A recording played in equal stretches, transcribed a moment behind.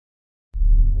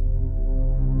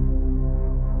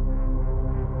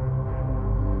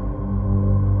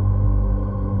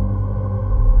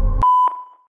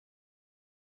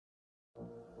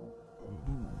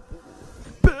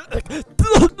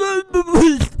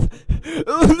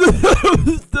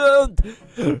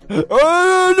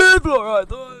On the floor, I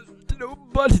thought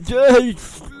nobody died.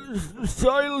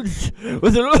 Silence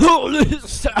with an old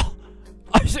sound.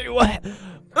 I say what?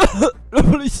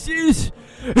 Nobody sees.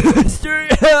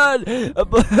 Straight ahead. A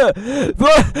boy for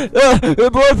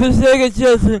a second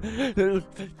chance.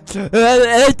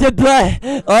 It's the blood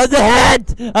on the head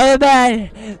of the man.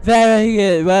 Very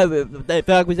good. What the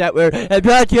fuck was that word? I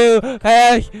brought you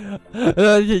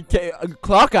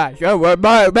clock eyes.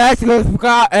 My mask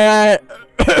forgot and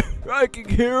I can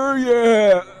hear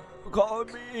you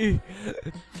calling me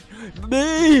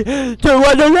to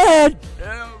Wonderland.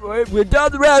 We're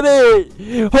down the rabbit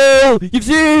hole you've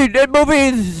seen in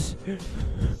movies.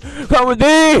 Come with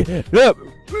me.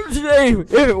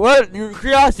 What? Your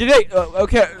curiosity?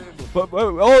 Okay.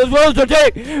 All as well as I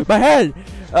take my head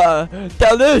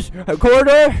down this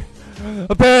corridor.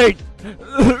 A pain.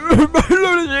 My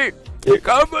lunacy.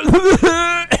 Come with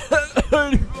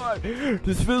me.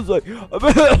 This feels like a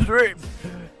bad dream.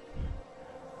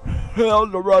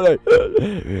 I'm running.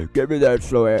 Give me that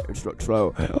slow air. It's not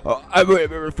slow. I'm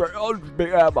waiting for all the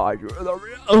big am you the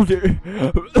reality.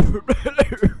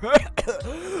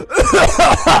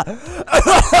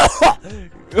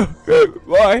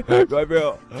 Why? Do I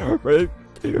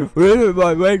feel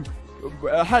my brain?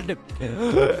 I had to.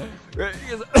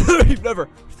 You've never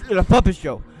seen a puppet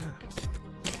show.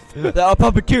 A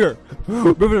puppeteer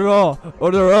moving it all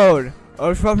on their own.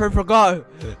 I forgot.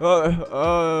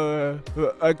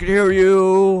 I can hear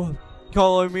you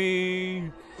calling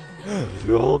me.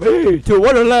 To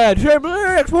Wonderland.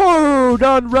 Shameless. Whoa,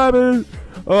 down rabbit.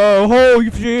 Hole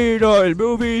you've seen in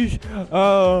movies.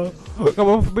 Come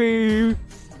on for me.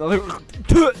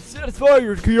 Satisfy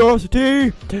your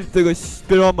curiosity. Think I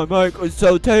spit on my mic,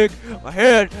 so take my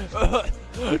hand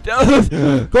down this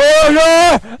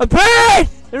corridor. A pain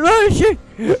and rushing.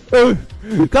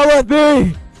 Come with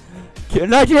me.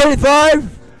 1985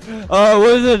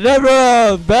 was it never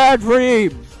a bad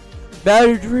dream.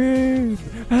 Bad dream.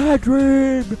 Bad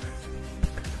dream.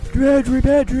 Bad dream.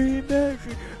 Bad dream. Bad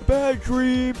dream. Bad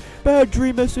dream. Bad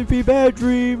dream. SMP. Bad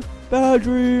dream. Bad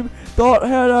dream. Thought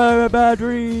had I a bad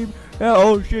dream.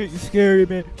 Oh shit, you scared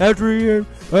me. Bad dream.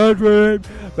 Bad dream.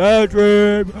 Bad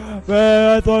dream.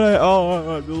 Man, I thought I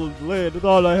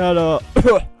thought I had a.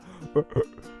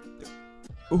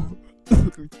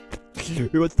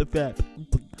 What's the fat?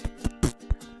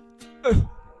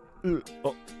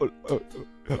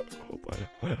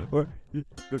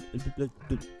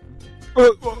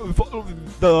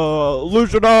 The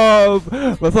illusion of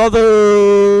my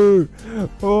father.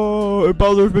 Oh, it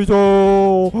bothers me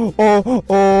so.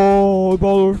 Oh, it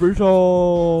bothers me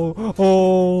so.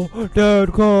 Oh,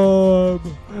 Dad, come.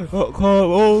 Come.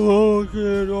 Oh,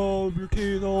 shit. Oh, your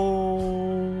teeth.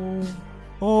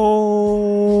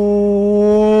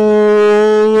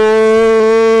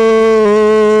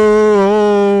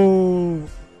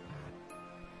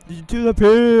 Into the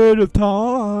pit of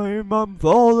time, I'm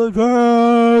falling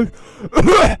fast.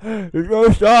 There's no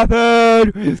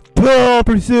stopping.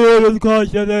 12% of the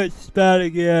consciousness spat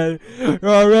again.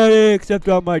 Already, except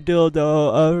on my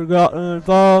dildo. I've forgotten.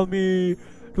 Follow me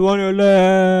to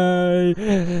Wonderland.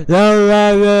 Down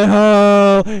rabbit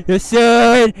hole. You're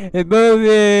seen in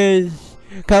movies.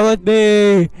 Come with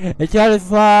me and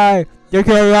satisfy your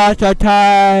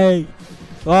curiosity.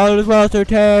 All as well to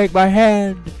take my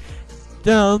hand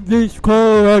down this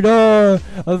corridor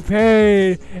of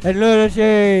pain and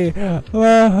lunacy.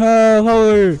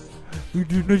 Holy, the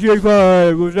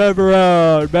CG5 was never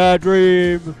out. Bad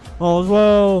dream. All is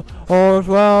well. All is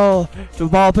well. The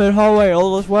ball pit hallway.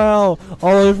 All is well.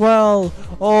 All is well.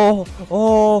 Oh.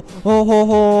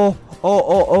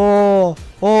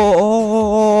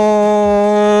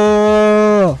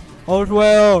 All is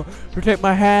well. Protect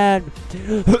my hand.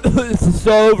 This is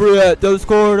over yet. Those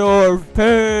corridors.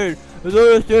 Pain.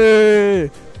 Lunacy.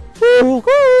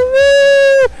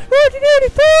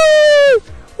 1983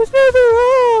 was never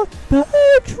all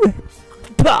bad dream.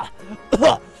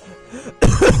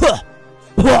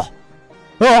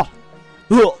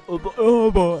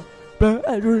 Oh boy.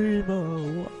 Bad dream.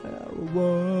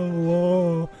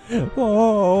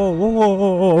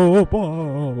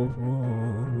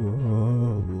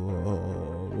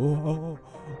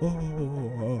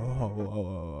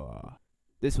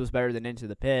 This was better than Into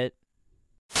the Pit.